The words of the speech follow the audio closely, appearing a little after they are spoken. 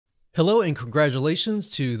Hello and congratulations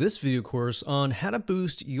to this video course on how to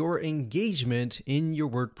boost your engagement in your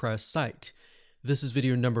WordPress site. This is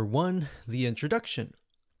video number 1, the introduction.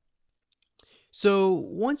 So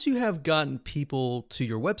once you have gotten people to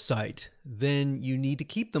your website, then you need to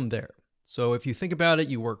keep them there. So if you think about it,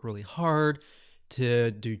 you work really hard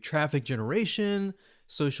to do traffic generation,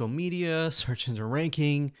 social media, search engine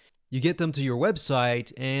ranking. You get them to your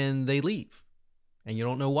website and they leave and you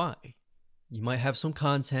don't know why. You might have some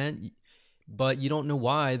content, but you don't know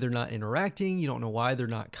why they're not interacting. You don't know why they're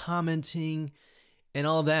not commenting and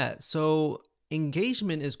all of that. So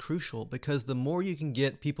engagement is crucial because the more you can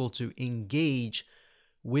get people to engage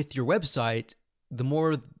with your website, the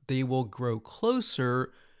more they will grow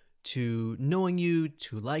closer to knowing you,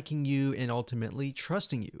 to liking you, and ultimately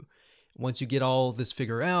trusting you. Once you get all this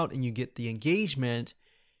figured out and you get the engagement,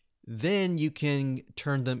 then you can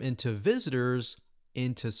turn them into visitors,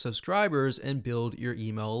 into subscribers, and build your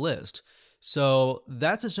email list. So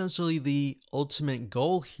that's essentially the ultimate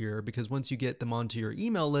goal here, because once you get them onto your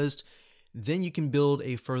email list, then you can build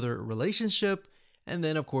a further relationship. And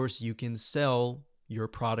then of course you can sell your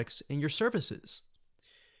products and your services.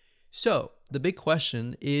 So the big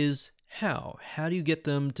question is how do you get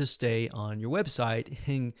them to stay on your website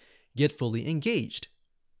and get fully engaged?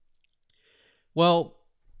 Well,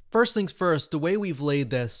 first things first, the way we've laid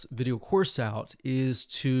this video course out is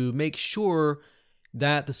to make sure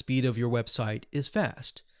that the speed of your website is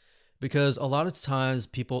fast. Because a lot of times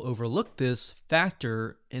people overlook this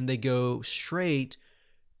factor and they go straight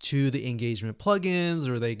to the engagement plugins,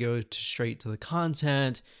 or they go straight to the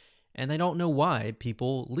content, and they don't know why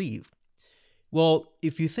people leave. Well,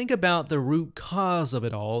 if you think about the root cause of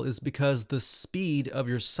it all, is because the speed of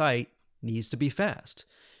your site needs to be fast.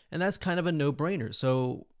 And that's kind of a no-brainer.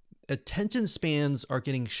 So attention spans are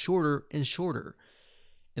getting shorter and shorter,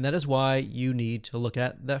 and that is why you need to look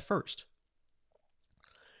at that first.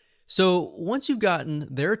 So once you've gotten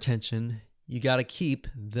their attention, you got to keep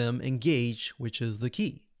them engaged, which is the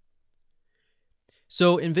key.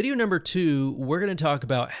 So in video number 2, we're going to talk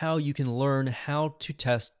about how you can learn how to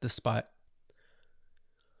test the spot.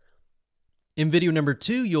 In video number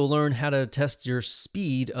 2, you'll learn how to test your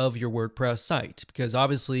speed of your WordPress site, because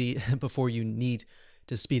obviously before you need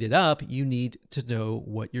to speed it up, you need to know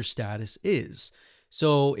what your status is.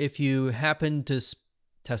 So if you happen to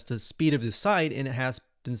test the speed of the site and it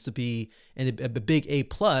happens to be a big A+,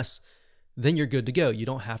 then you're good to go. You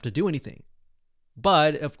don't have to do anything.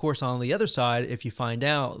 But of course, on the other side, if you find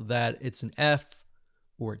out that it's an F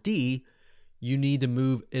or D, you need to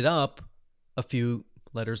move it up a few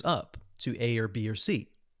letters up to A or B or C,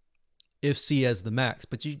 if C as the max.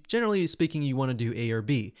 But generally speaking, you want to do A or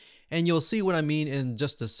B. And you'll see what I mean in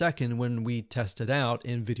just a second when we test it out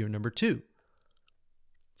in video number 2.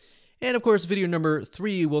 And of course, video number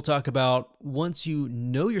 3, we'll talk about once you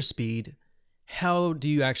know your speed, how do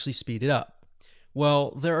you actually speed it up?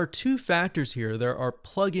 Well, there are 2 factors here. There are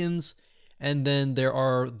plugins, and then there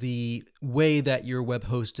are the way that your web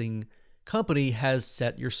hosting company has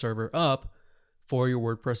set your server up for your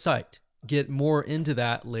WordPress site. Get more into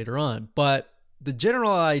that later on. But the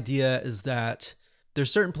general idea is that there's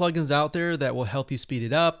certain plugins out there that will help you speed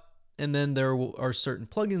it up, and then there are certain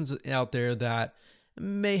plugins out there that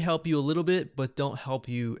may help you a little bit, but don't help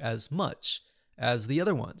you as much as the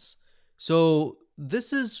other ones. So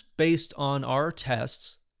this is based on our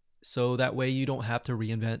tests, so that way you don't have to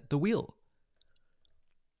reinvent the wheel.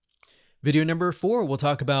 Video number 4, we'll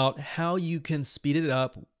talk about how you can speed it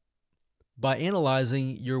up by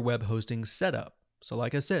analyzing your web hosting setup. So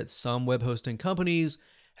like I said, some web hosting companies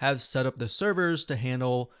have set up the servers to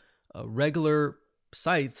handle regular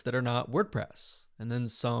sites that are not WordPress, and then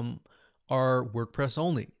some are WordPress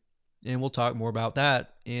only. And we'll talk more about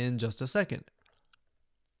that in just a second.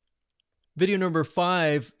 Video number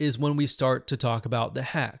 5 is when we start to talk about the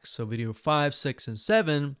hacks. So video 5, 6, and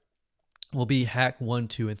 7 will be hack 1,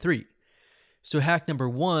 2, and 3. So hack number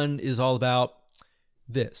 1 is all about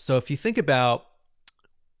this. So if you think about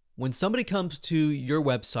when somebody comes to your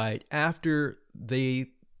website after they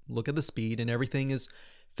look at the speed and everything is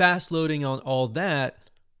fast loading on all that,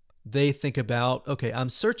 they think about, okay, I'm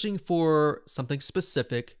searching for something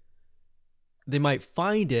specific. They might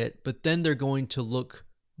find it, but then they're going to look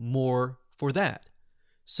more for that.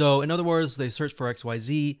 So in other words, they search for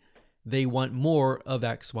XYZ, they want more of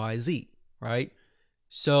XYZ, right?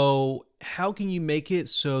 So how can you make it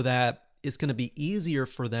so that it's going to be easier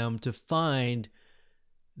for them to find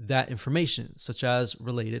that information, such as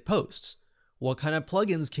related posts? What kind of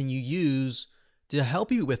plugins can you use to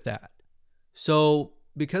help you with that? So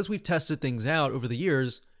because we've tested things out over the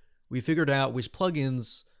years, we figured out which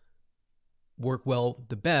plugins work well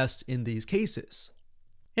the best in these cases.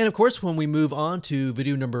 And of course, when we move on to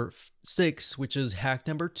video number 6, which is hack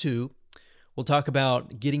number 2, we'll talk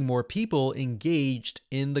about getting more people engaged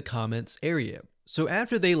in the comments area. So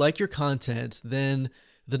after they like your content, then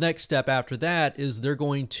the next step after that is they're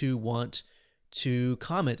going to want to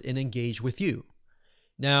comment and engage with you.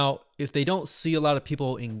 Now, if they don't see a lot of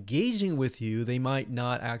people engaging with you, they might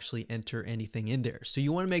not actually enter anything in there. So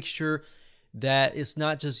you want to make sure that it's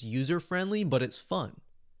not just user-friendly, but it's fun.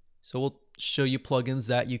 So we'll show you plugins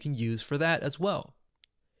that you can use for that as well.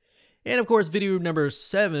 And of course, video number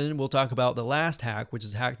 7, we'll talk about the last hack, which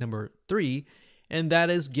is hack number 3, and that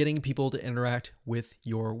is getting people to interact with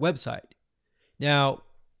your website. Now,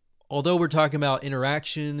 although we're talking about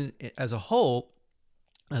interaction as a whole,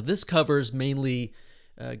 this covers mainly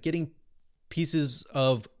getting pieces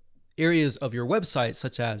of areas of your website,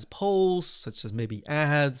 such as polls, such as maybe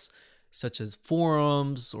ads, such as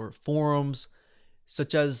forums,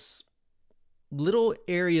 such as little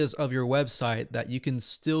areas of your website that you can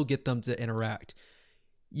still get them to interact.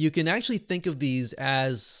 You can actually think of these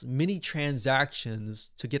as mini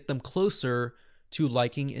transactions to get them closer to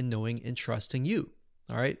liking and knowing and trusting you.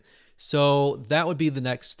 All right. So that would be the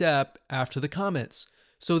next step after the comments.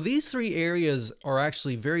 So these 3 areas are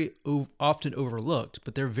actually very often overlooked,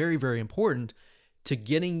 but they're very, very important to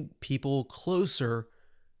getting people closer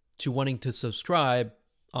to wanting to subscribe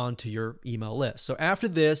onto your email list. So after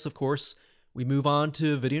this, of course, we move on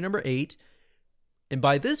to video number 8. And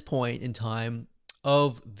by this point in time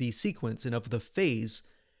of the sequence and of the phase,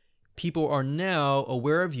 people are now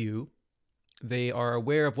aware of you. They are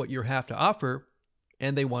aware of what you have to offer,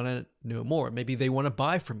 and they want to know more. Maybe they want to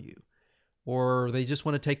buy from you, or they just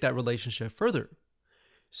want to take that relationship further.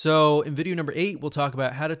 So in video number 8, we'll talk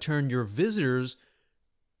about how to turn your visitors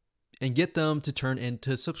and get them to turn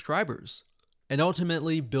into subscribers and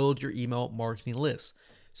ultimately build your email marketing list.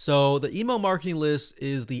 So the email marketing list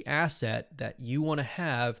is the asset that you want to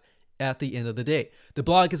have at the end of the day. The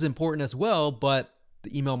blog is important as well, but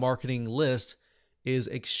the email marketing list is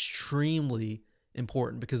extremely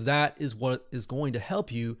important because that is what is going to help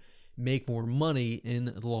you make more money in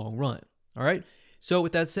the long run. All right. So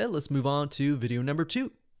with that said, let's move on to video number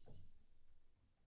 2.